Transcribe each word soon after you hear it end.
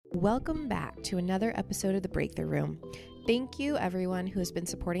Welcome back to another episode of The Breakthrough Room. Thank you, everyone who has been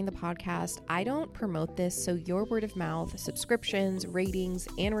supporting the podcast. I don't promote this, so your word of mouth, subscriptions, ratings,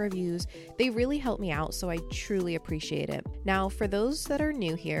 and reviews, they really help me out, so I truly appreciate it. Now, for those that are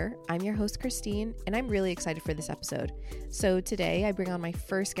new here, I'm your host, Christine, and I'm really excited for this episode. So today, I bring on my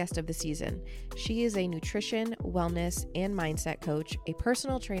first guest of the season. She is a nutrition, wellness, and mindset coach, a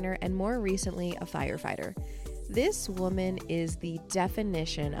personal trainer, and more recently, a firefighter. This woman is the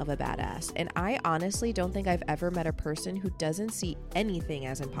definition of a badass, and I honestly don't think I've ever met a person who doesn't see anything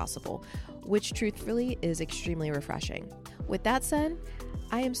as impossible, which truthfully is extremely refreshing. With that said,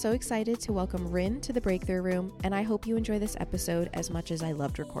 I am so excited to welcome Rin to the Breakthrough Room, and I hope you enjoy this episode as much as I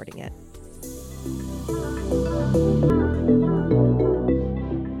loved recording it.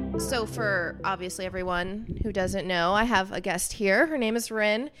 So for obviously everyone who doesn't know, I have a guest here. Her name is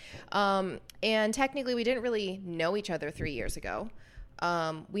Rin. And technically we didn't really know each other 3 years ago.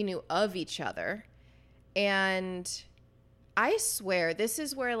 We knew of each other. And I swear this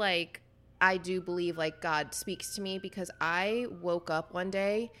is where I do believe God speaks to me, because I woke up one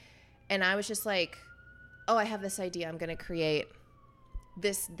day and I was just like, oh, I have this idea. I'm going to create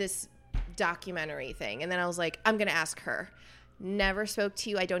this documentary thing. And then I was like, I'm going to ask her. Never spoke to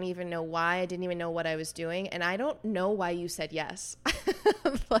you. I don't even know why. I didn't even know what I was doing. And I don't know why you said yes.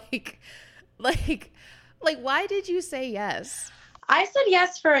 Why did you say yes? I said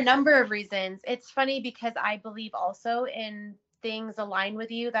yes for a number of reasons. It's funny because I believe also in things align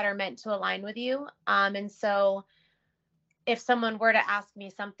with you that are meant to align with you. And so if someone were to ask me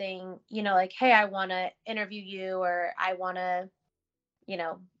something, hey, I want to interview you, or I want to,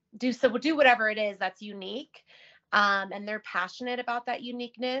 do whatever it is that's unique. And they're passionate about that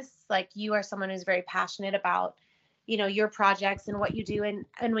uniqueness. Like, you are someone who's very passionate about, your projects and what you do.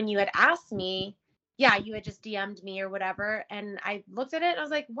 And when you had asked me, yeah, you had just DM'd me or whatever. And I looked at it and I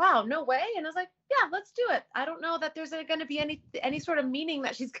was like, wow, no way. And I was like, yeah, let's do it. I don't know that there's going to be any sort of meaning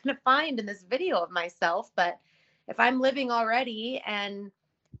that she's going to find in this video of myself. But if I'm living already and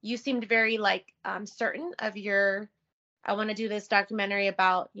you seemed very certain of I want to do this documentary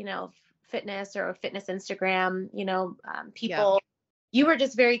about, fitness or fitness Instagram, people, yeah. You were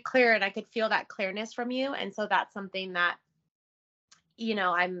just very clear, and I could feel that clearness from you. And so that's something that,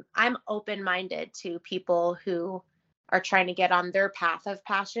 I'm open-minded to people who are trying to get on their path of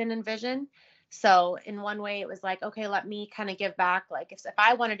passion and vision. So in one way it was like, okay, let me kind of give back. Like if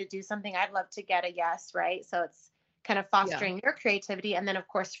I wanted to do something, I'd love to get a yes. Right. So it's kind of fostering your creativity. And then of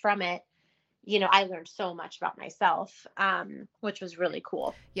course from it, I learned so much about myself, which was really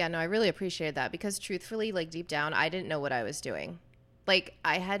cool. Yeah, no, I really appreciated that, because truthfully, deep down, I didn't know what I was doing.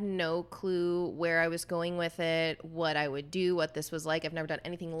 I had no clue where I was going with it, what I would do, what this was like. I've never done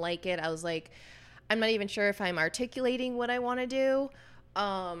anything like it. I was like, I'm not even sure if I'm articulating what I want to do.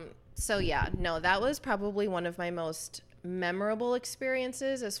 So yeah, no, that was probably one of my most memorable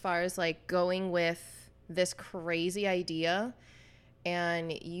experiences as far as going with this crazy idea.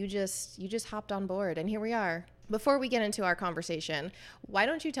 And you just hopped on board, and here we are. Before we get into our conversation, why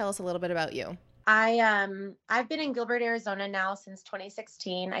don't you tell us a little bit about you? I've been in Gilbert, Arizona now since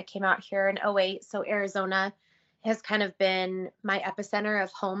 2016. I came out here in 2008. So Arizona has kind of been my epicenter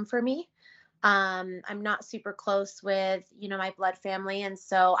of home for me. I'm not super close with, my blood family. And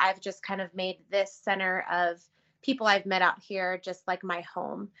so I've just kind of made this center of people I've met out here just like my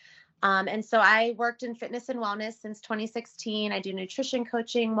home. And so I worked in fitness and wellness since 2016. I do nutrition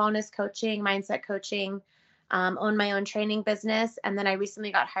coaching, wellness coaching, mindset coaching, own my own training business. And then I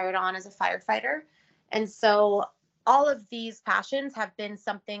recently got hired on as a firefighter. And so all of these passions have been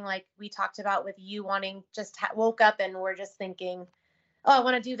something like we talked about with you wanting, woke up and we're just thinking, oh, I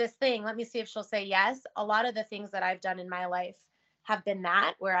want to do this thing. Let me see if she'll say yes. A lot of the things that I've done in my life have been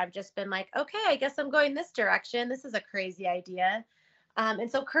that, where I've just been like, okay, I guess I'm going this direction. This is a crazy idea.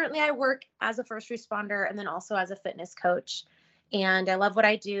 And so currently I work as a first responder and then also as a fitness coach. And I love what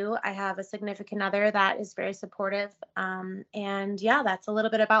I do. I have a significant other that is very supportive. And yeah, that's a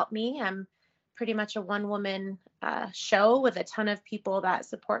little bit about me. I'm pretty much a one-woman show with a ton of people that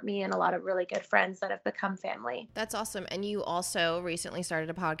support me and a lot of really good friends that have become family. That's awesome. And you also recently started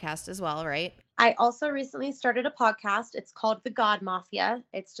a podcast as well, right? I also recently started a podcast. It's called The God Mafia.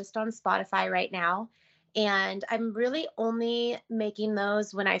 It's just on Spotify right now. And I'm really only making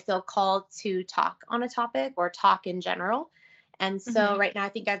those when I feel called to talk on a topic or talk in general. And so right now I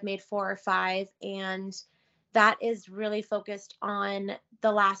think I've made 4 or 5, and that is really focused on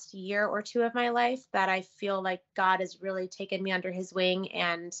the last year or 2 of my life that I feel like God has really taken me under his wing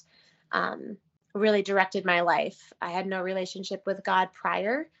and really directed my life. I had no relationship with God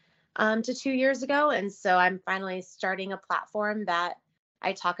prior to 2 years ago. And so I'm finally starting a platform that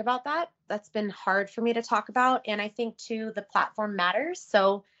I talk about that. That's been hard for me to talk about. And I think too, the platform matters.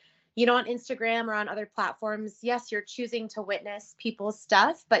 So, on Instagram or on other platforms, yes, you're choosing to witness people's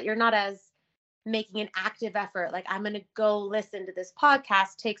stuff, but you're not as making an active effort. Like, I'm going to go listen to this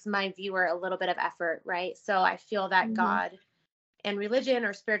podcast takes my viewer a little bit of effort, right? So I feel that God and religion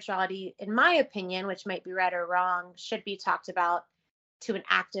or spirituality, in my opinion, which might be right or wrong, should be talked about to an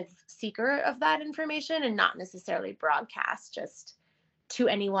active seeker of that information and not necessarily broadcast just to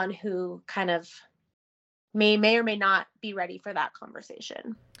anyone who kind of may or may not be ready for that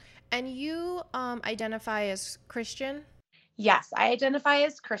conversation. And you identify as Christian? Yes, I identify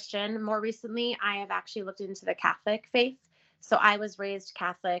as Christian. More recently, I have actually looked into the Catholic faith. So I was raised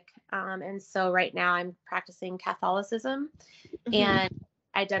Catholic. And so right now I'm practicing Catholicism and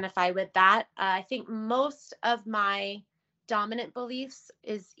identify with that. I think most of my dominant beliefs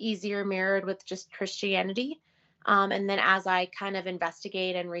is easier mirrored with just Christianity. And then as I kind of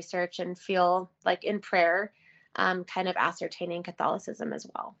investigate and research and feel like in prayer, kind of ascertaining Catholicism as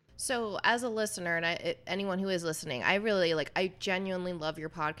well. So as a listener, and anyone who is listening, I genuinely love your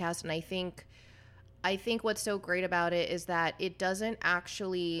podcast. And I think what's so great about it is that it doesn't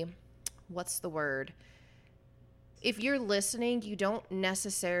actually, what's the word? If you're listening, you don't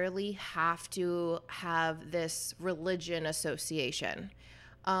necessarily have to have this religion association,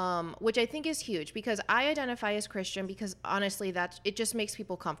 which I think is huge, because I identify as Christian because honestly, it just makes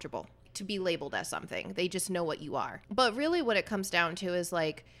people comfortable to be labeled as something. They just know what you are. But really what it comes down to is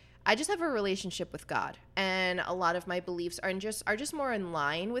like, I just have a relationship with God, and a lot of my beliefs are just more in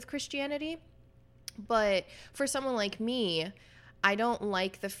line with Christianity. But for someone like me, I don't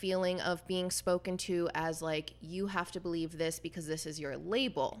like the feeling of being spoken to as like, you have to believe this because this is your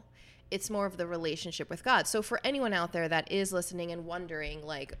label. It's more of the relationship with God. So for anyone out there that is listening and wondering,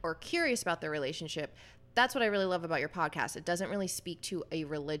 like, or curious about their relationship, that's what I really love about your podcast. It doesn't really speak to a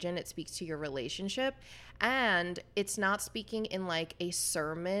religion. It speaks to your relationship. And it's not speaking in like a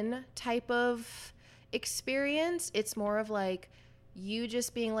sermon type of experience. It's more of like you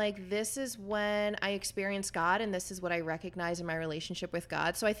just being like, this is when I experience God and this is what I recognize in my relationship with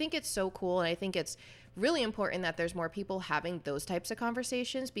God. So I think it's so cool. And I think it's really important that there's more people having those types of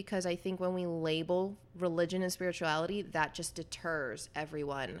conversations, because I think when we label religion and spirituality, that just deters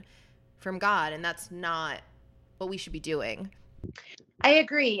everyone from God. And that's not what we should be doing. I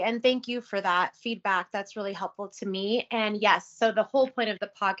agree. And thank you for that feedback. That's really helpful to me. And yes, so the whole point of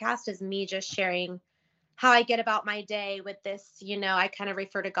the podcast is me just sharing how I get about my day with this. I kind of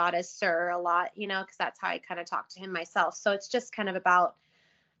refer to God as Sir a lot, because that's how I kind of talk to him myself. So it's just kind of about,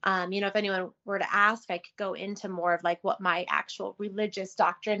 if anyone were to ask, I could go into more of like what my actual religious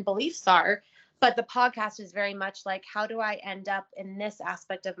doctrine beliefs are. But the podcast is very much like, how do I end up in this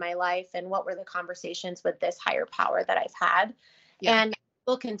aspect of my life? And what were the conversations with this higher power that I've had? Yeah. And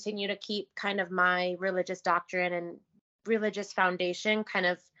we'll continue to keep kind of my religious doctrine and religious foundation kind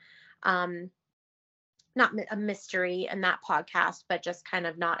of not a mystery in that podcast, but just kind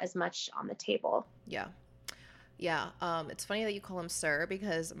of not as much on the table. Yeah. Yeah. It's funny that you call him Sir,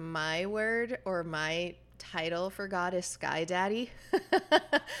 because my word or my title for God is Sky Daddy.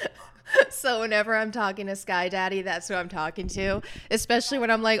 So whenever I'm talking to Sky Daddy, that's who I'm talking to, especially when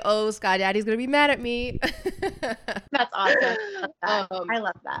I'm like, oh, Sky Daddy's going to be mad at me. That's awesome. I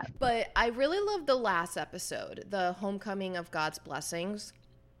love that. But I really love the last episode, the homecoming of God's blessings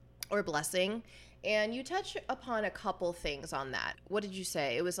or blessing. And you touch upon a couple things on that. What did you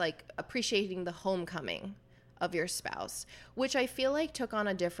say? It was like appreciating the homecoming of your spouse, which I feel like took on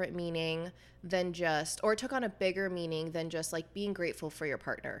a different meaning than just, or took on a bigger meaning than just like being grateful for your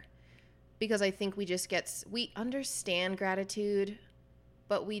partner. Because I think we understand gratitude,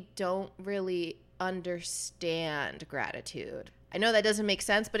 but we don't really understand gratitude. I know that doesn't make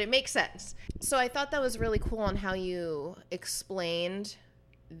sense, but it makes sense. So I thought that was really cool on how you explained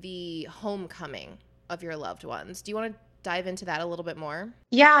the homecoming of your loved ones. Do you want to dive into that a little bit more?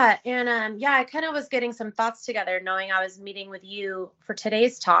 Yeah. And I kind of was getting some thoughts together knowing I was meeting with you for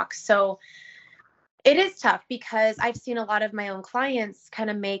today's talk. So it is tough because I've seen a lot of my own clients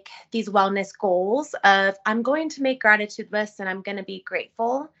kind of make these wellness goals of, I'm going to make gratitude lists and I'm going to be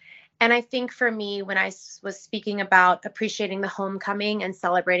grateful. And I think for me, when I was speaking about appreciating the homecoming and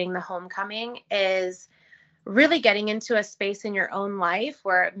celebrating the homecoming, is really getting into a space in your own life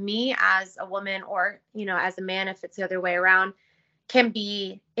where me as a woman, or, as a man, if it's the other way around, can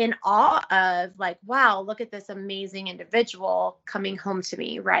be in awe of like, wow, look at this amazing individual coming home to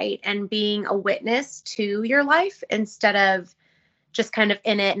me, right? And being a witness to your life instead of just kind of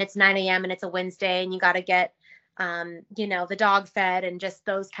in it and it's 9 a.m. and it's a Wednesday and you got to get, the dog fed and just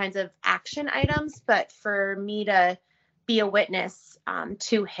those kinds of action items. But for me to be a witness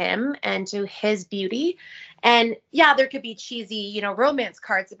to him and to his beauty. And yeah, there could be cheesy, romance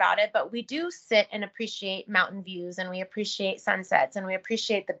cards about it, but we do sit and appreciate mountain views, and we appreciate sunsets, and we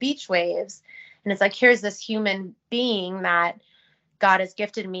appreciate the beach waves. And it's like, here's this human being that God has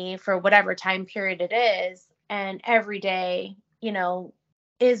gifted me for whatever time period it is. And every day,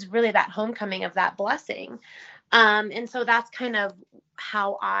 is really that homecoming of that blessing. And so that's kind of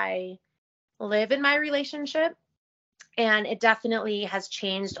how I live in my relationship. And it definitely has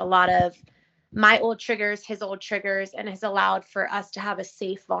changed a lot of my old triggers, his old triggers, and has allowed for us to have a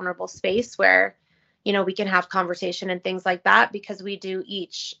safe, vulnerable space where, we can have conversation and things like that, because we do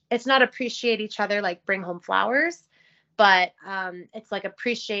each, it's not appreciate each other, like bring home flowers, but it's like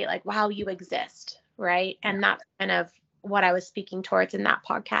appreciate, like, wow, you exist. Right. And that's kind of what I was speaking towards in that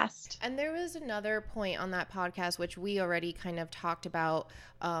podcast. And there was another point on that podcast, which we already kind of talked about,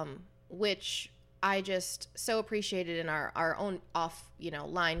 which I just so appreciated in our own off,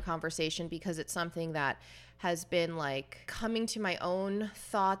 line conversation, because it's something that has been like coming to my own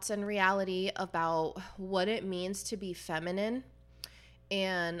thoughts and reality about what it means to be feminine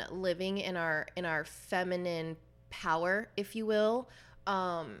and living in our feminine power, if you will.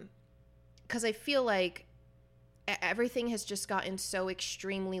 'Cause I feel like everything has just gotten so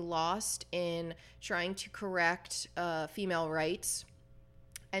extremely lost in trying to correct female rights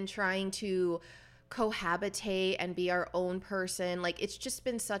and trying to cohabitate and be our own person. Like, it's just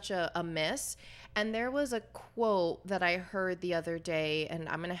been such a miss. And there was a quote that I heard the other day, and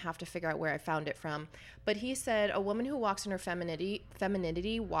I'm going to have to figure out where I found it from. But he said, a woman who walks in her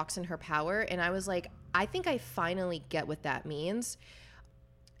femininity walks in her power. And I was like, I think I finally get what that means.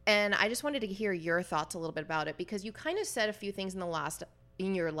 And I just wanted to hear your thoughts a little bit about it, because you kind of said a few things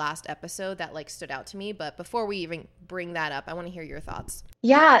in your last episode that like stood out to me. But before we even bring that up, I want to hear your thoughts.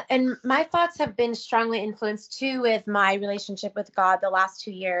 Yeah. And my thoughts have been strongly influenced too with my relationship with God the last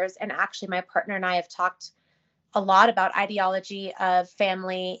 2 years. And actually my partner and I have talked a lot about ideology of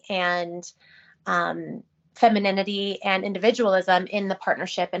family and femininity and individualism in the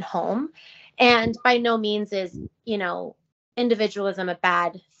partnership and home. And by no means is, individualism a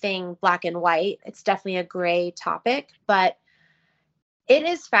bad thing, black and white. It's definitely a gray topic, but it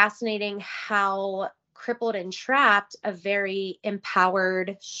is fascinating how crippled and trapped a very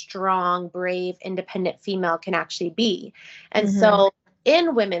empowered, strong, brave, independent female can actually be. And so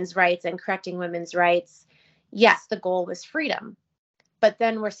in women's rights and correcting women's rights, yes, the goal was freedom. But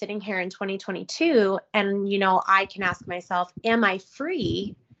then we're sitting here in 2022 and, I can ask myself, am I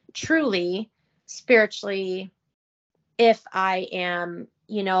free, truly, spiritually, if I am,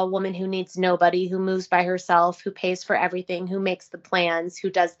 a woman who needs nobody, who moves by herself, who pays for everything, who makes the plans, who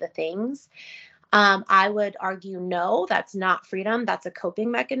does the things? I would argue, no, that's not freedom. That's a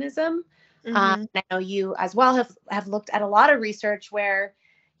coping mechanism. I know you as well have looked at a lot of research where,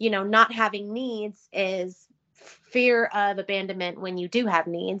 not having needs is fear of abandonment when you do have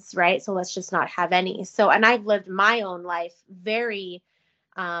needs, right? So let's just not have any. So, and I've lived my own life very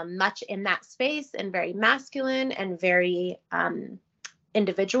much in that space, and very masculine and very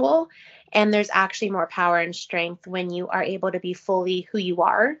individual. And there's actually more power and strength when you are able to be fully who you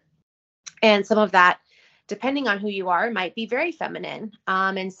are. And some of that, depending on who you are, might be very feminine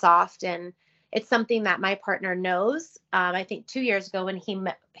and soft. And it's something that my partner knows. I think 2 years ago when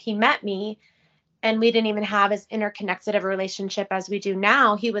he met me, and we didn't even have as interconnected of a relationship as we do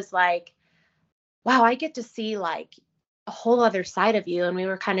now, he was like, wow, I get to see like a whole other side of you. And we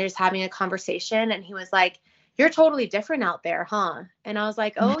were kind of just having a conversation, and he was like, you're totally different out there, huh? And I was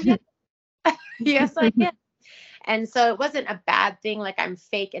like, oh yeah, yes, I am. And so it wasn't a bad thing, like I'm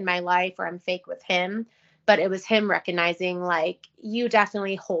fake in my life or I'm fake with him, but it was him recognizing like, you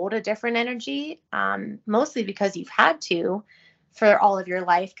definitely hold a different energy, mostly because you've had to for all of your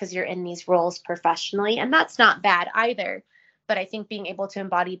life, because you're in these roles professionally. And that's not bad either. But I think being able to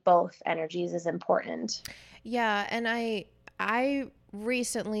embody both energies is important. Yeah. And I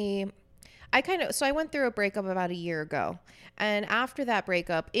recently, so I went through a breakup about a year ago. And after that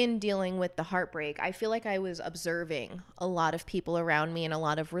breakup, in dealing with the heartbreak, I feel like I was observing a lot of people around me and a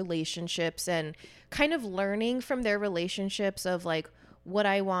lot of relationships, and kind of learning from their relationships of like what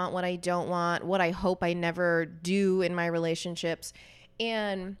I want, what I don't want, what I hope I never do in my relationships.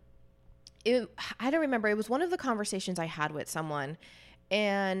 And I don't remember, it was one of the conversations I had with someone,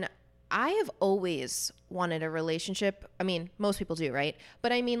 and I have always wanted a relationship. I mean, most people do, right?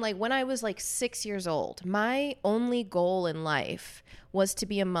 But I mean, like when I was like 6 years old, my only goal in life was to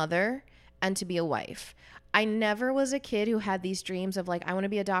be a mother and to be a wife. I never was a kid who had these dreams of like, I want to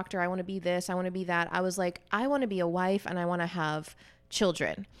be a doctor, I want to be this, I want to be that. I was like, I want to be a wife and I want to have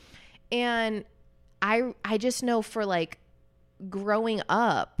children. And I just know for like growing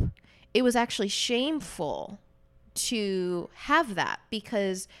up, it was actually shameful to have that,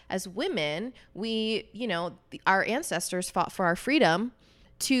 because as women, we, you know, our ancestors fought for our freedom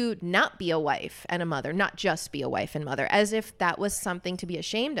to not be a wife and a mother, not just be a wife and mother, as if that was something to be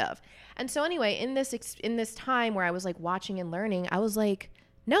ashamed of. And so anyway, in this time where I was like watching and learning, I was like,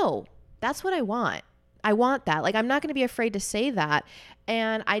 no, that's what I want. I want that. Like, I'm not going to be afraid to say that.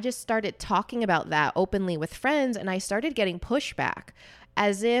 And I just started talking about that openly with friends, and I started getting pushback,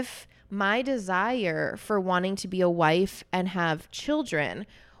 as if my desire for wanting to be a wife and have children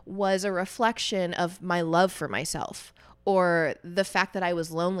was a reflection of my love for myself, or the fact that I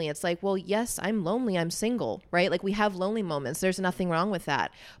was lonely. It's like, well, yes, I'm lonely. I'm single, right? Like, we have lonely moments. There's nothing wrong with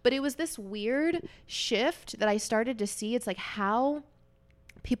that. But it was this weird shift that I started to see. It's like how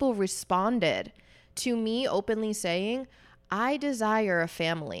people responded to me openly saying, I desire a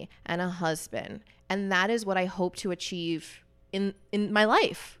family and a husband, and that is what I hope to achieve in my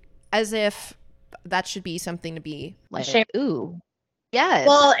life. As if that should be something to be like, ooh, yes.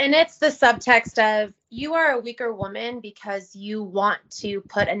 Well, and it's the subtext of, you are a weaker woman because you want to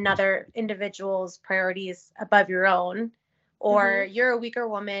put another individual's priorities above your own, or you're a weaker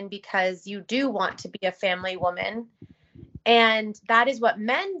woman because you do want to be a family woman. And that is what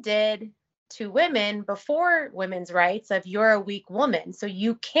men did to women before women's rights, of you're a weak woman, so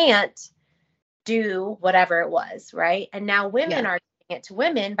you can't do whatever it was, right? And now women are doing it to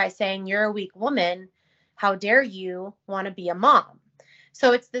women by saying, you're a weak woman. How dare you want to be a mom?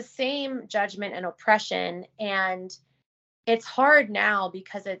 So it's the same judgment and oppression. And it's hard now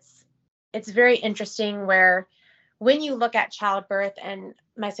because it's very interesting where when you look at childbirth, and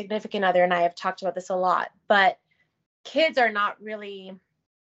my significant other and I have talked about this a lot, but kids are not really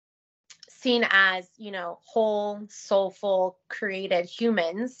seen as, you know, whole, soulful, created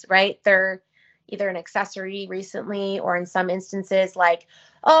humans, right? They're either an accessory recently, or in some instances like,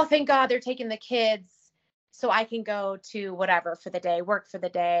 oh, thank God they're taking the kids so I can go to whatever for the day, work for the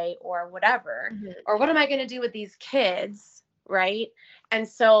day, or whatever. Or what am I going to do with these kids, right? And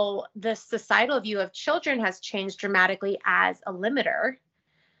so the societal view of children has changed dramatically as a limiter.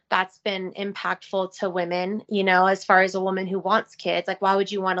 That's been impactful to women, you know, as far as a woman who wants kids. Like, why would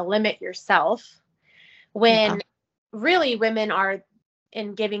you want to limit yourself when really women are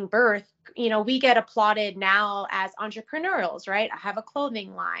in giving birth? You know, we get applauded now as entrepreneurials, right? I have a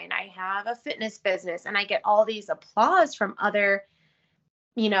clothing line, I have a fitness business, and I get all these applause from other,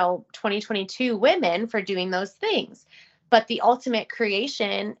 you know, 2022 women for doing those things. But the ultimate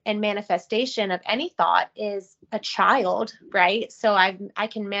creation and manifestation of any thought is a child, right? So I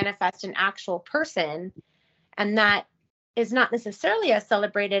can manifest an actual person, and that is not necessarily as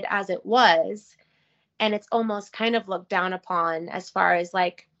celebrated as it was. And it's almost kind of looked down upon as far as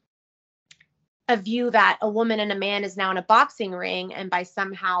like a view that a woman and a man is now in a boxing ring, and by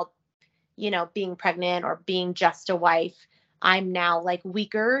somehow, you know, being pregnant or being just a wife, I'm now like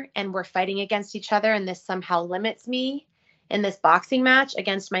weaker and we're fighting against each other, and this somehow limits me in this boxing match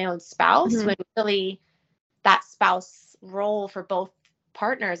against my own spouse, when really that spouse role for both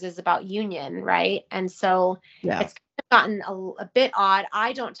partners is about union, right? And so it's gotten a bit odd.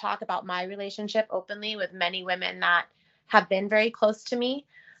 I don't talk about my relationship openly with many women that have been very close to me,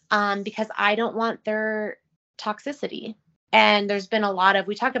 because I don't want their toxicity. And there's been a lot of,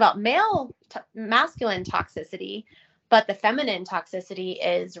 we talk about masculine toxicity, but the feminine toxicity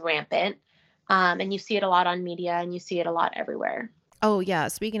is rampant. And you see it a lot on media, and you see it a lot everywhere. Oh yeah.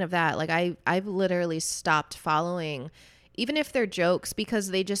 Speaking of that, like I've literally stopped following, even if they're jokes,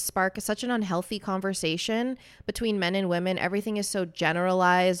 because they just spark such an unhealthy conversation between men and women. Everything is so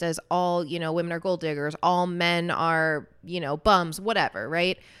generalized as all, you know, women are gold diggers, all men are, you know, bums, whatever.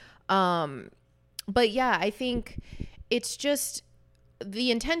 Right. But yeah, I think it's just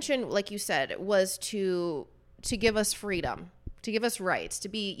the intention, like you said, was to give us freedom, to give us rights, to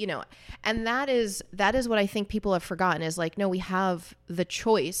be, you know, and that is what I think people have forgotten, is like, no, we have the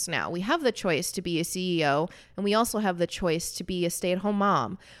choice now. We have the choice to be a CEO, and we also have the choice to be a stay-at-home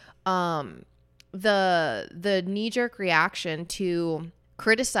mom. The knee-jerk reaction to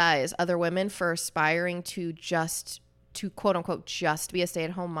criticize other women for aspiring to quote unquote just be a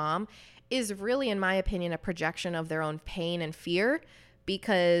stay-at-home mom is really, in my opinion, a projection of their own pain and fear,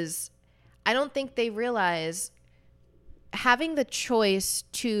 because I don't think they realize having the choice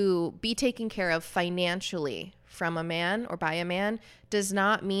to be taken care of financially from a man or by a man does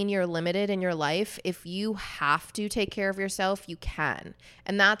not mean you're limited in your life. If you have to take care of yourself, you can.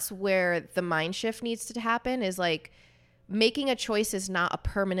 And that's where the mind shift needs to happen, is like, making a choice is not a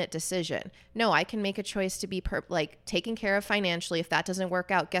permanent decision. No, I can make a choice to be like taken care of financially. If that doesn't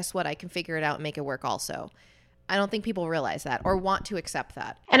work out, guess what? I can figure it out and make it work also. I don't think people realize that or want to accept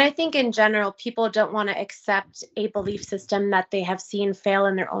that. And I think in general, people don't want to accept a belief system that they have seen fail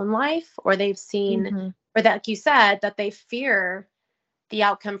in their own life, or they've seen, or that, like you said, that they fear the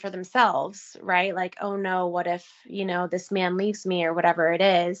outcome for themselves, right? Like, oh no, what if, this man leaves me or whatever it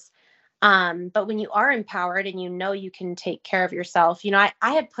is. But when you are empowered and you can take care of yourself, I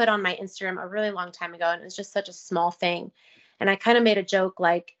had put on my Instagram a really long time ago, and it was just such a small thing. And I kind of made a joke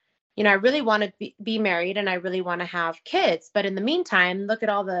like, I really want to be married and I really want to have kids. But in the meantime, look at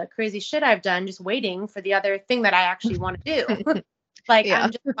all the crazy shit I've done just waiting for the other thing that I actually want to do. Like, yeah.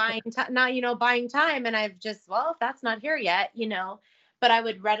 I'm just buying time. And I've just, if that's not here yet, but I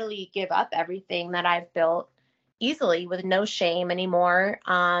would readily give up everything that I've built easily with no shame anymore.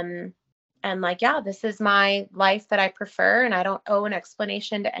 And like, yeah, this is my life that I prefer, and I don't owe an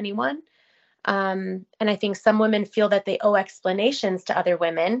explanation to anyone. And I think some women feel that they owe explanations to other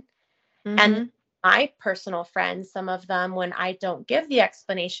women. And my personal friends, some of them, when I don't give the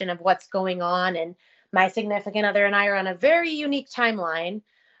explanation of what's going on, and my significant other and I are on a very unique timeline,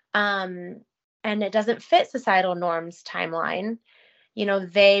 and it doesn't fit societal norms timeline,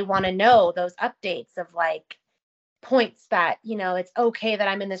 they want to know those updates of like points that, it's okay that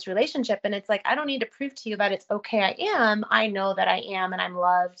I'm in this relationship. And it's like, I don't need to prove to you that it's okay. I know that I am, and I'm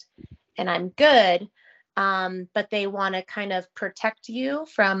loved and I'm good. But they want to kind of protect you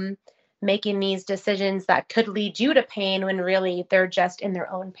from making these decisions that could lead you to pain when really they're just in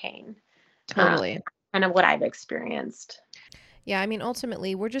their own pain. Totally. Kind of what I've experienced. Yeah. I mean,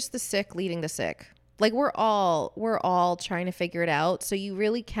 ultimately we're just the sick leading the sick. Like we're all trying to figure it out. So you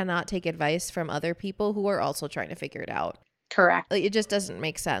really cannot take advice from other people who are also trying to figure it out. Correct. Like, it just doesn't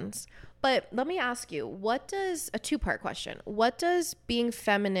make sense. But let me ask you, a two-part question. What does being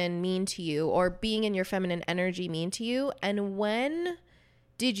feminine mean to you, or being in your feminine energy mean to you? And when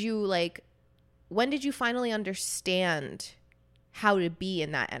did you finally understand how to be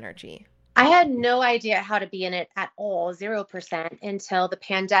in that energy? I had no idea how to be in it at all, 0%, until the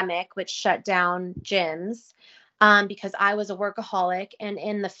pandemic, which shut down gyms, because I was a workaholic. And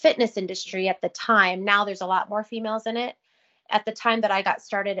in the fitness industry at the time, now there's a lot more females in it. At the time that I got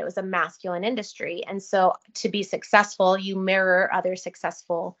started, it was a masculine industry. And so to be successful, you mirror other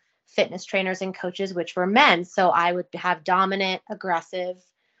successful fitness trainers and coaches, which were men. So I would have dominant, aggressive,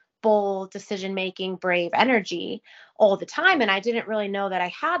 bold, decision-making, brave energy all the time. And I didn't really know that I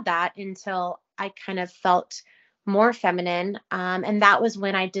had that until I kind of felt more feminine. And that was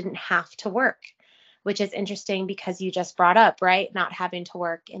when I didn't have to work, which is interesting because you just brought up, right? Not having to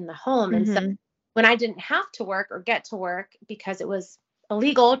work in the home. And so when I didn't have to work or get to work because it was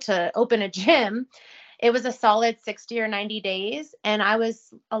illegal to open a gym, it was a solid 60 or 90 days. And I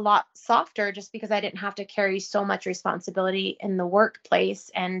was a lot softer just because I didn't have to carry so much responsibility in the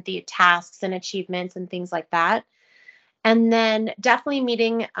workplace and the tasks and achievements and things like that. And then definitely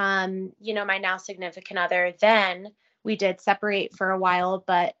meeting, my now significant other, then we did separate for a while,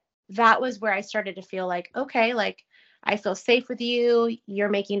 but that was where I started to feel like, okay, like I feel safe with you. You're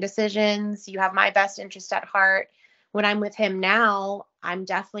making decisions. You have my best interest at heart. When I'm with him now, I'm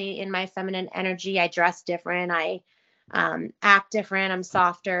definitely in my feminine energy. I dress different. I act different. I'm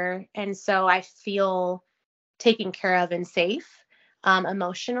softer. And so I feel taken care of and safe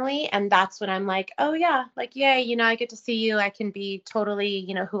emotionally. And that's when I'm like, oh yeah, like, yay, I get to see you. I can be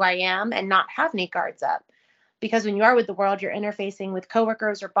totally, who I am and not have any guards up. Because when you are with the world, you're interfacing with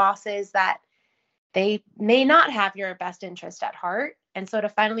coworkers or bosses that they may not have your best interest at heart. And so to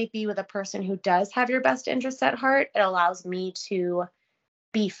finally be with a person who does have your best interest at heart, it allows me to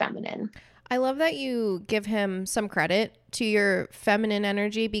be feminine. I love that you give him some credit to your feminine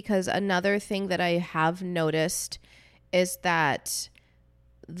energy, because another thing that I have noticed is that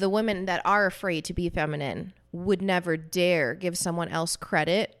the women that are afraid to be feminine would never dare give someone else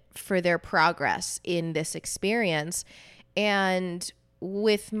credit for their progress in this experience. And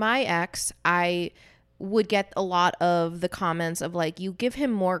with my ex, I would get a lot of the comments of like, you give him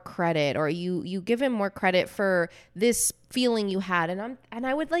more credit, or you give him more credit for this feeling you had. And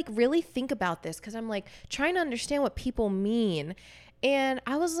I would like really think about this, because I'm like trying to understand what people mean. And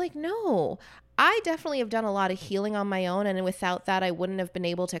I was like, no, I definitely have done a lot of healing on my own. And without that, I wouldn't have been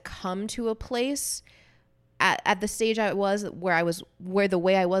able to come to a place at the stage I was where the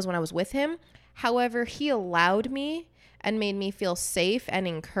way I was when I was with him. However, he allowed me and made me feel safe and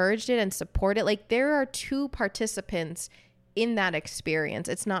encouraged it and supported. Like, there are two participants in that experience.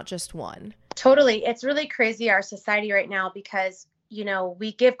 It's not just one. Totally. It's really crazy, our society right now, because,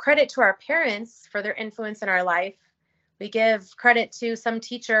 we give credit to our parents for their influence in our life. We give credit to some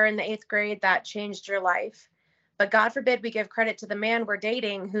teacher in the 8th grade that changed your life. But God forbid we give credit to the man we're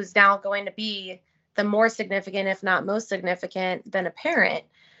dating who's now going to be the more significant, if not most significant, than a parent.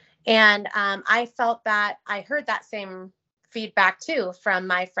 And I felt that I heard that same feedback too from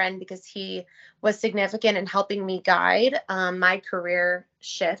my friend, because he was significant in helping me guide my career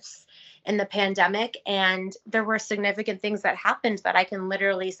shifts in the pandemic. And there were significant things that happened that I can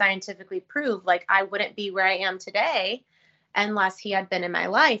literally scientifically prove. Like, I wouldn't be where I am today unless he had been in my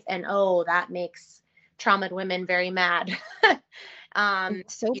life. And oh, that makes traumatized women very mad.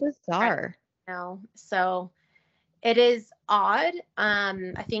 It's so bizarre. So it is odd.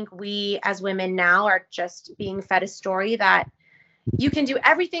 I think we as women now are just being fed a story that you can do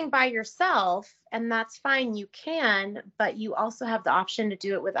everything by yourself, and that's fine. You can, but you also have the option to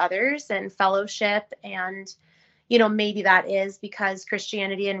do it with others and fellowship. And, maybe that is because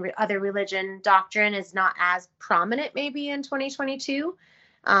Christianity and other religion doctrine is not as prominent maybe in 2022.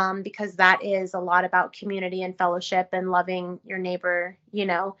 Because that is a lot about community and fellowship and loving your neighbor,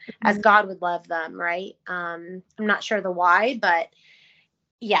 as God would love them, right? I'm not sure the why, but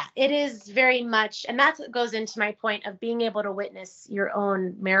yeah, it is very much, and that goes into my point of being able to witness your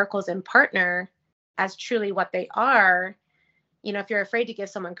own miracles and partner as truly what they are. If you're afraid to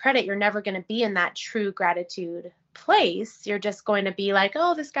give someone credit, you're never going to be in that true gratitude place. You're just going to be like,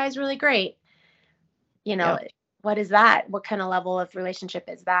 oh, this guy's really great. Yep. What is that? What kind of level of relationship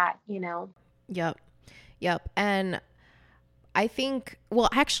is that, Yep. And I think, well,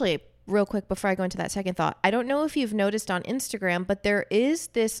 actually, real quick before I go into that second thought, I don't know if you've noticed on Instagram, but there is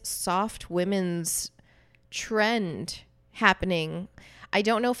this soft women's trend happening. I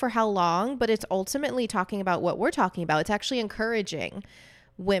don't know for how long, but it's ultimately talking about what we're talking about. It's actually encouraging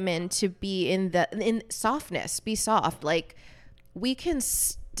women to be in softness, be soft. Like, we can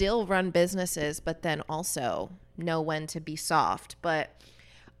still run businesses, but then also know when to be soft. But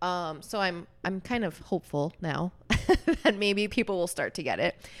so I'm kind of hopeful now that maybe people will start to get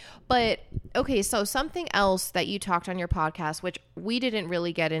it. But okay, so something else that you talked on your podcast, which we didn't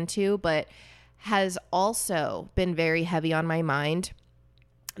really get into, but has also been very heavy on my mind.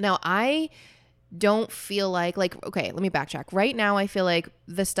 Now, I don't feel like, okay, let me backtrack. Right now, I feel like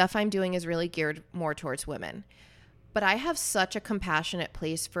the stuff I'm doing is really geared more towards women. But I have such a compassionate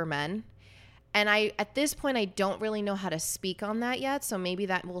place for men. And at this point, I don't really know how to speak on that yet. So maybe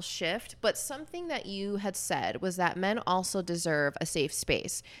that will shift. But something that you had said was that men also deserve a safe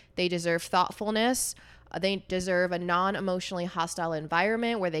space. They deserve thoughtfulness. They deserve a non-emotionally hostile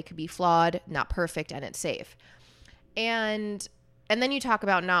environment where they could be flawed, not perfect, and it's safe. And then you talk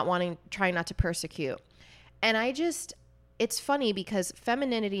about trying not to persecute. And it's funny because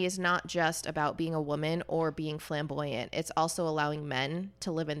femininity is not just about being a woman or being flamboyant. It's also allowing men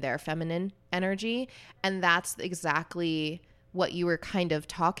to live in their feminine energy. And that's exactly what you were kind of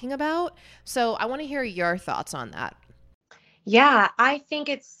talking about. So I want to hear your thoughts on that. Yeah, I think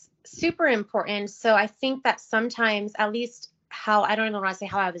it's super important. So I think that sometimes, at least I don't even want to say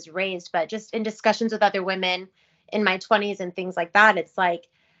how I was raised, but just in discussions with other women in my 20s and things like that, it's like,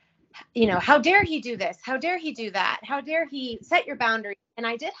 how dare he do this? How dare he do that? How dare he set your boundaries? And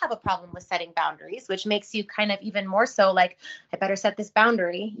I did have a problem with setting boundaries, which makes you kind of even more so like, I better set this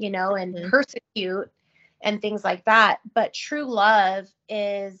boundary, and persecute and things like that. But true love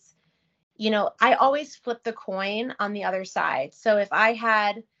is, I always flip the coin on the other side. So if I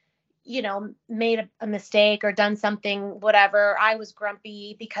had, made a mistake or done something, whatever, I was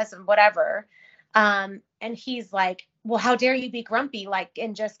grumpy because of whatever. And he's like, well, how dare you be grumpy? Like,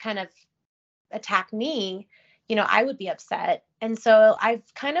 and just kind of attack me, I would be upset. And so I've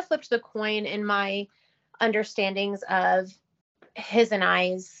kind of flipped the coin in my understandings of his and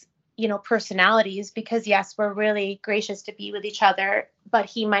I's, personalities, because yes, we're really gracious to be with each other, but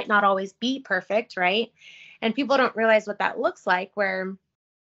he might not always be perfect. Right. And people don't realize what that looks like, where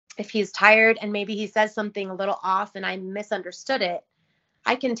if he's tired and maybe he says something a little off and I misunderstood it,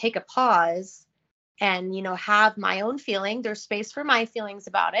 I can take a pause and, have my own feeling. There's space for my feelings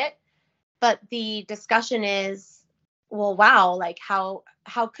about it. But the discussion is, well, wow, like how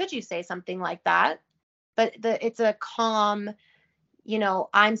could you say something like that? But it's a calm,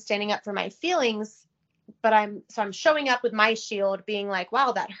 I'm standing up for my feelings, but I'm showing up with my shield being like,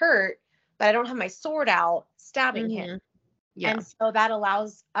 wow, that hurt, but I don't have my sword out stabbing him. Yeah. And so that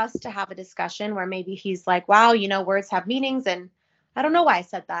allows us to have a discussion where maybe he's like, wow, words have meanings. And I don't know why I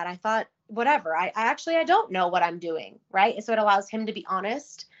said that. I thought, whatever. I don't know what I'm doing. Right. So it allows him to be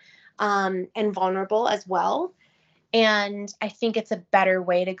honest and vulnerable as well. And I think it's a better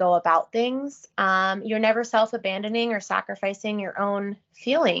way to go about things. You're never self-abandoning or sacrificing your own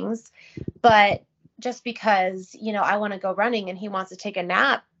feelings, but just because, I want to go running and he wants to take a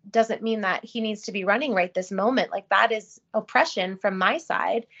nap doesn't mean that he needs to be running right this moment. Like, that is oppression from my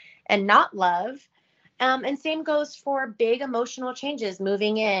side and not love. And same goes for big emotional changes,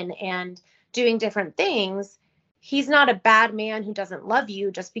 moving in and doing different things. He's not a bad man who doesn't love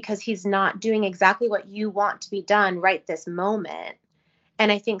you just because he's not doing exactly what you want to be done right this moment.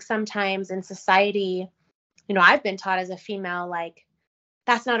 And I think sometimes in society, I've been taught as a female, like,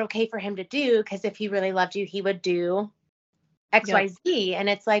 that's not okay for him to do, because if he really loved you, he would do XYZ. Yep. And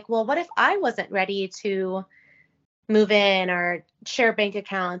it's like, well, what if I wasn't ready to move in or share bank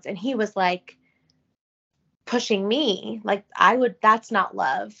accounts and he was like pushing me? Like, that's not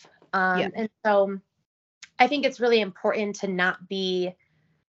love. And so I think it's really important to not be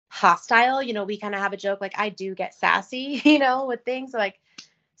hostile. We kind of have a joke, like, I do get sassy, with things like,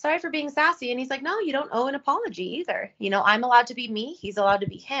 sorry for being sassy. And he's like, no, you don't owe an apology either. I'm allowed to be me. He's allowed to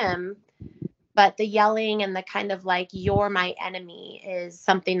be him. But the yelling and the kind of like, you're my enemy is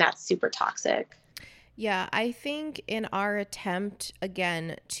something that's super toxic. Yeah, I think in our attempt,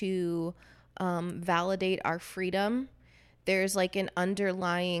 again, to validate our freedom, there's like an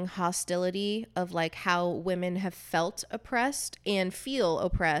underlying hostility of like how women have felt oppressed and feel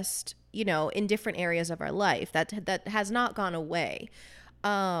oppressed, in different areas of our life. That has not gone away.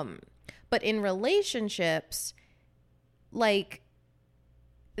 But in relationships, like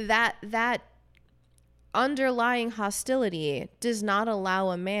that underlying hostility does not allow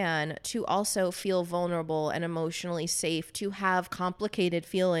a man to also feel vulnerable and emotionally safe, to have complicated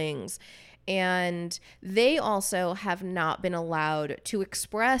feelings. And they also have not been allowed to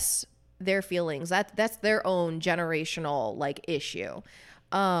express their feelings. That's their own generational like issue.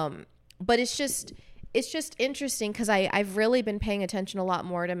 But it's just interesting because I've really been paying attention a lot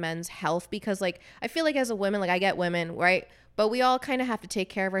more to men's health, because like I feel like as a woman, like I get women, right? But we all kind of have to take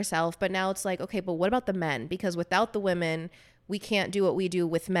care of ourselves. But now it's like, okay, but what about the men? Because without the women, we can't do what we do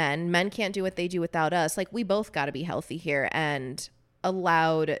with men. Men can't do what they do without us. Like, we both got to be healthy here and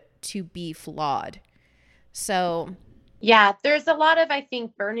allowed to be flawed. So yeah, there's a lot of, I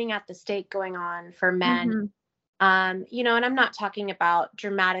think, burning at the stake going on for men. Mm-hmm. And I'm not talking about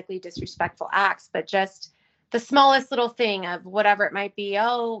dramatically disrespectful acts, but just the smallest little thing of whatever it might be.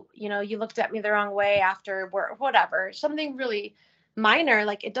 Oh, you looked at me the wrong way after work, whatever, something really minor.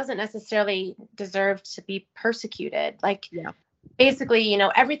 Like, it doesn't necessarily deserve to be persecuted. Like, basically,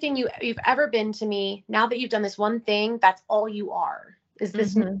 everything you've ever been to me, now that you've done this one thing, that's all you are, is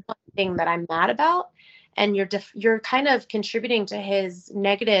this one thing that I'm mad about. And you're kind of contributing to his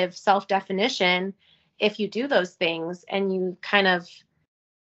negative self-definition if you do those things, and you kind of,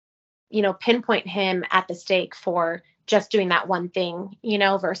 pinpoint him at the stake for just doing that one thing,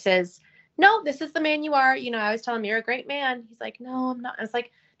 versus, no, this is the man you are. I always tell him, you're a great man. He's like, no, I'm not. I was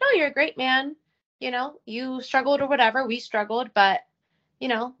like, no, you're a great man. You struggled or whatever. We struggled, but,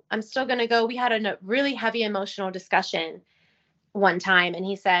 I'm still going to go. We had a really heavy emotional discussion one time. And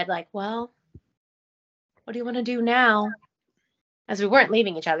he said, like, well, what do you want to do now? As we weren't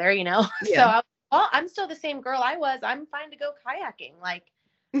leaving each other, So I'm still the same girl I was. I'm fine to go kayaking. Like,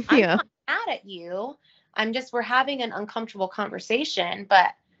 I'm not mad at you. we're having an uncomfortable conversation, but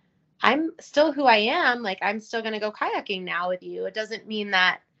I'm still who I am. Like, I'm still going to go kayaking now with you. It doesn't mean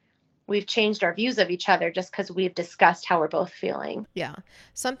that we've changed our views of each other just because we've discussed how we're both feeling. Yeah.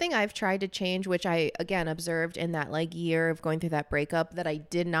 Something I've tried to change, which I, again, observed in that like year of going through that breakup that I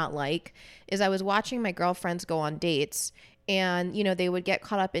did not like, is I was watching my girlfriends go on dates. And, they would get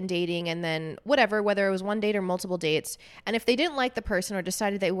caught up in dating and then whatever, whether it was one date or multiple dates. And if they didn't like the person or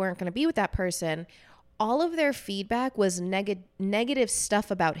decided they weren't going to be with that person, all of their feedback was negative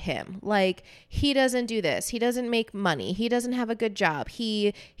stuff about him. Like, he doesn't do this. He doesn't make money. He doesn't have a good job.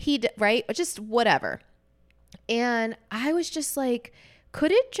 Right? Just whatever. And I was just like,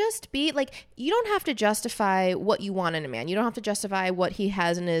 could it just be like, you don't have to justify what you want in a man. You don't have to justify what he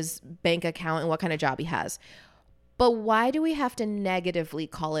has in his bank account and what kind of job he has. But why do we have to negatively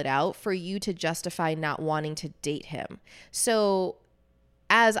call it out for you to justify not wanting to date him? So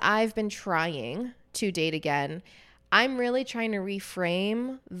as I've been trying to date again, I'm really trying to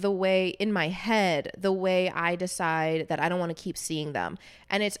reframe the way in my head, the way I decide that I don't want to keep seeing them.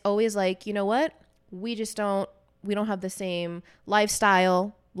 And it's always like, you know what? We don't have the same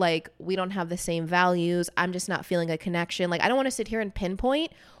lifestyle. Like, we don't have the same values. I'm just not feeling a connection. Like, I don't want to sit here and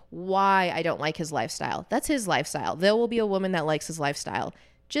pinpoint why I don't like his lifestyle. That's his lifestyle. There will be a woman that likes his lifestyle.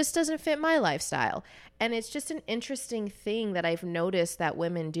 Just doesn't fit my lifestyle. And it's just an interesting thing that I've noticed that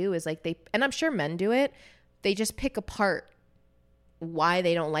women do is like and I'm sure men do it, they just pick apart why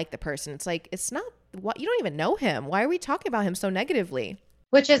they don't like the person. It's like, it's not what, you don't even know him. Why are we talking about him so negatively?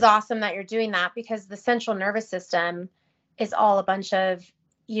 Which is awesome that you're doing that, because the central nervous system is all a bunch of,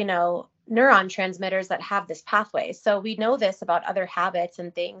 neuron transmitters that have this pathway. So we know this about other habits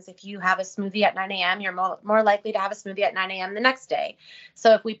and things. If you have a smoothie at 9 a.m., you're more likely to have a smoothie at 9 a.m. the next day.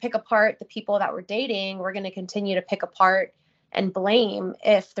 So if we pick apart the people that we're dating, we're going to continue to pick apart and blame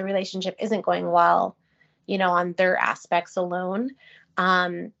if the relationship isn't going well, on their aspects alone.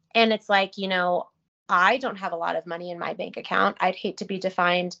 And it's like, I don't have a lot of money in my bank account. I'd hate to be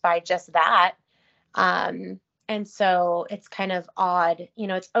defined by just that. And so it's kind of odd,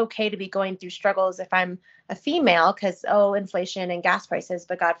 it's okay to be going through struggles if I'm a female because, inflation and gas prices,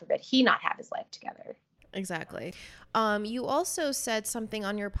 but God forbid he not have his life together. Exactly. You also said something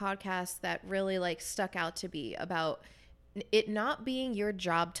on your podcast that really stuck out to me about it not being your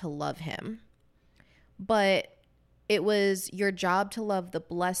job to love him, but it was your job to love the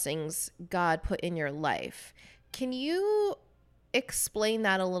blessings God put in your life. Can you explain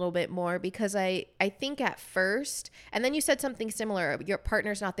that a little bit more? Because I think at first, and then you said something similar, your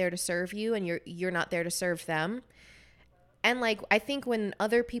partner's not there to serve you and you're not there to serve them. And I think when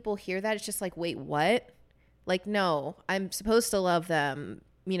other people hear that, it's just wait, what? No, I'm supposed to love them,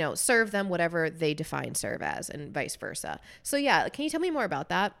 serve them, whatever they define serve as, and vice versa. So yeah, can you tell me more about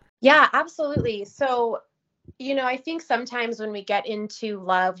that? Yeah, absolutely. So, I think sometimes when we get into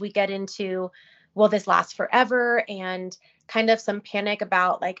love, we get into, will this last forever? And kind of some panic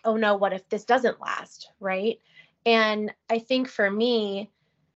about oh no, what if this doesn't last? Right. And I think for me,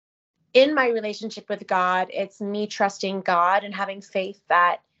 in my relationship with God, it's me trusting God and having faith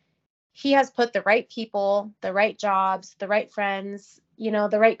that he has put the right people, the right jobs, the right friends,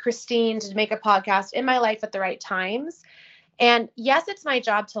 the right Christine to make a podcast in my life at the right times. And yes, it's my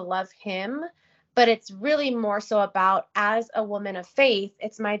job to love him, but it's really more so about, as a woman of faith,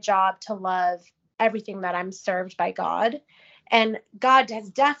 it's my job to love everything that I'm served by God. And God has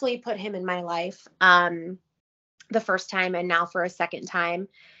definitely put him in my life the first time and now for a second time.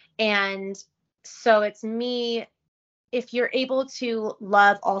 And so it's me, if you're able to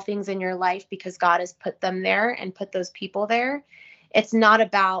love all things in your life because God has put them there and put those people there, it's not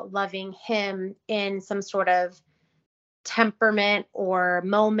about loving him in some sort of temperament or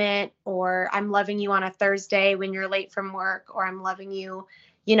moment, or I'm loving you on a Thursday when you're late from work, or I'm loving you,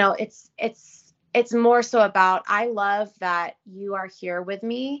 it's more so about, I love that you are here with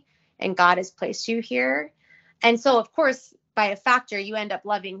me and God has placed you here. And so of course, by a factor, you end up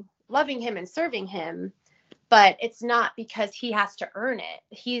loving him and serving him, but it's not because he has to earn it.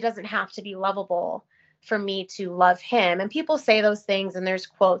 He doesn't have to be lovable for me to love him. And people say those things and there's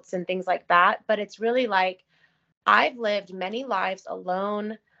quotes and things like that, but it's really I've lived many lives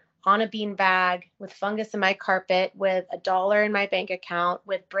alone on a beanbag with fungus in my carpet, with $1 in my bank account,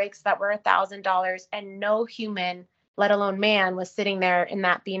 with breaks that were $1,000, and no human, let alone man, was sitting there in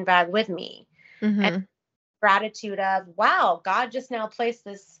that beanbag with me. Mm-hmm. And gratitude of, wow, God just now placed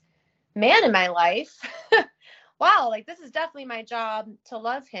this man in my life. Wow, this is definitely my job to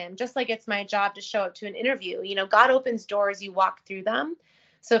love him, just like it's my job to show up to an interview. God opens doors, you walk through them.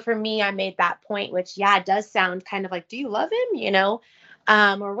 So for me, I made that point, which, yeah, it does sound kind of do you love him?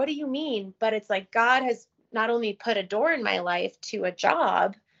 Or what do you mean? But it's God has not only put a door in my life to a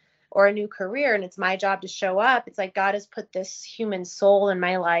job or a new career, and it's my job to show up. It's God has put this human soul in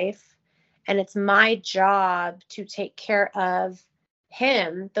my life, and it's my job to take care of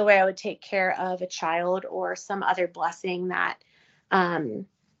him the way I would take care of a child or some other blessing that,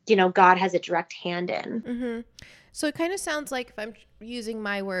 God has a direct hand in. Mm-hmm. So it kind of sounds like, if I'm using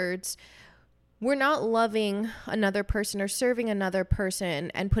my words, we're not loving another person or serving another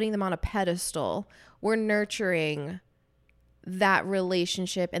person and putting them on a pedestal. We're nurturing that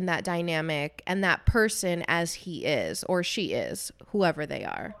relationship and that dynamic and that person as he is or she is, whoever they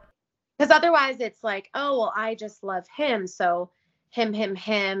are. Because otherwise it's oh, well, I just love him. So him,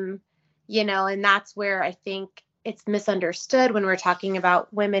 and that's where I think it's misunderstood when we're talking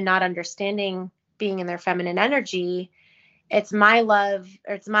about women not understanding being in their feminine energy. It's my love,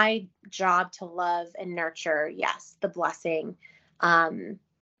 or it's my job to love and nurture, yes, the blessing. And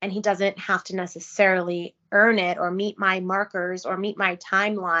he doesn't have to necessarily earn it or meet my markers or meet my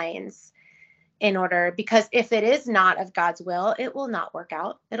timelines in order, because if it is not of God's will, it will not work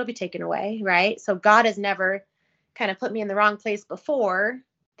out. It'll be taken away, right? So God has never kind of put me in the wrong place before.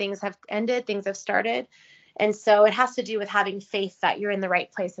 Things have ended, things have started. And so it has to do with having faith that you're in the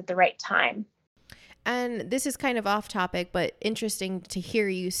right place at the right time. And this is kind of off topic, but interesting to hear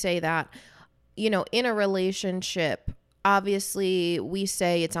you say that, in a relationship, obviously we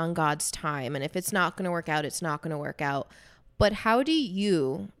say it's on God's time. And if it's not going to work out, it's not going to work out. But how do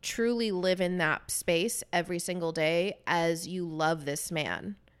you truly live in that space every single day as you love this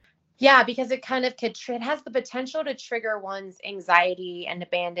man? Yeah, because it kind of it has the potential to trigger one's anxiety and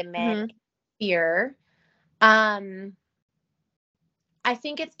abandonment, fear. Um, I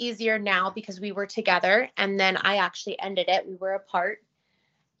think it's easier now because we were together and then I actually ended it. We were apart.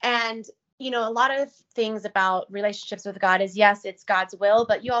 And, a lot of things about relationships with God is, yes, it's God's will,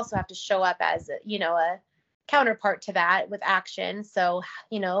 but you also have to show up as, a counterpart to that with action. So,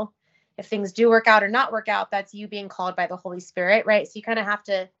 if things do work out or not work out, that's you being called by the Holy Spirit, right? So you kind of have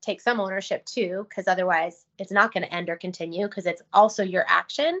to take some ownership too, because otherwise it's not going to end or continue because it's also your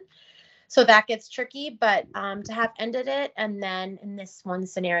action. So that gets tricky, but to have ended it and then in this one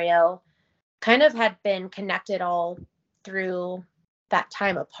scenario kind of had been connected all through that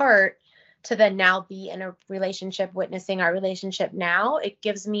time apart to then now be in a relationship, witnessing our relationship now, it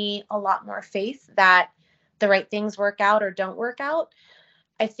gives me a lot more faith that the right things work out or don't work out.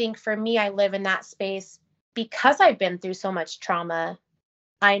 I think for me, I live in that space because I've been through so much trauma.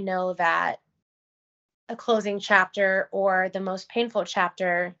 I know that a closing chapter or the most painful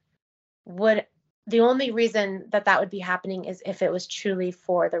chapter the only reason that would be happening is if it was truly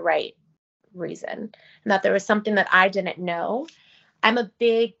for the right reason and that there was something that I didn't know. I'm a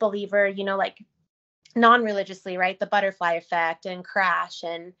big believer, like non-religiously, right? The Butterfly Effect and Crash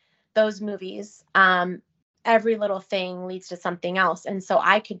and those movies. Every little thing leads to something else. And so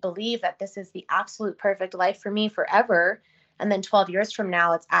I could believe that this is the absolute perfect life for me forever. And then 12 years from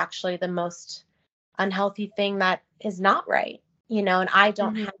now, it's actually the most unhealthy thing that is not right, and I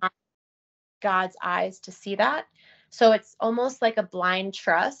don't have God's eyes to see that. So it's almost like a blind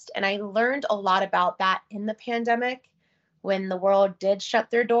trust. And I learned a lot about that in the pandemic when the world did shut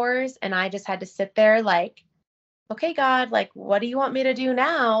their doors. And I just had to sit there like, okay, God, like, what do you want me to do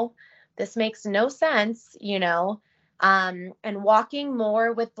now? This makes no sense, and walking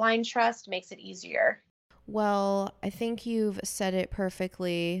more with blind trust makes it easier. Well, I think you've said it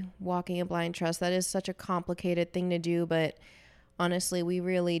perfectly, walking in blind trust. That is such a complicated thing to do, but honestly, we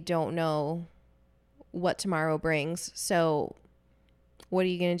really don't know what tomorrow brings. So what are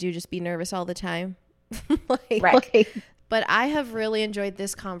you going to do? Just be nervous all the time? Right. But I have really enjoyed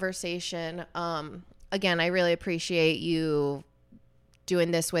this conversation. Again, I really appreciate you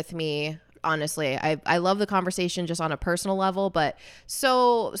doing this with me. Honestly, I love the conversation just on a personal level, but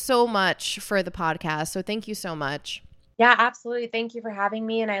so much for the podcast. So thank you so much. Yeah, absolutely. Thank you for having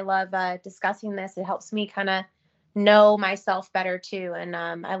me. And I love discussing this. It helps me kind of know myself better too. And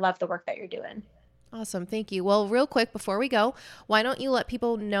I love the work that you're doing. Awesome. Thank you. Well, real quick before we go, why don't you let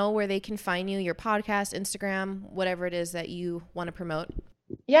people know where they can find you, your podcast, Instagram, whatever it is that you want to promote?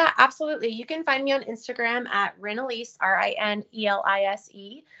 Yeah, absolutely. You can find me on Instagram at Rinelise,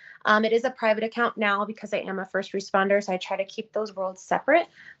 Rinelise. It is a private account now because I am a first responder, so I try to keep those worlds separate.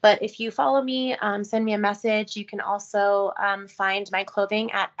 But if you follow me, send me a message. You can also find my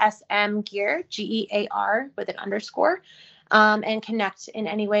clothing at SM Gear, GEAR with an underscore, and connect in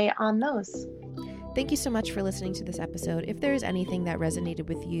any way on those. Thank you so much for listening to this episode. If there's anything that resonated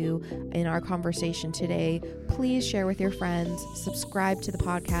with you in our conversation today, please share with your friends, subscribe to the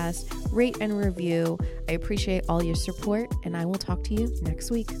podcast, rate and review. I appreciate all your support, and I will talk to you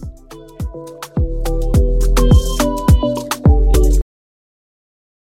next week.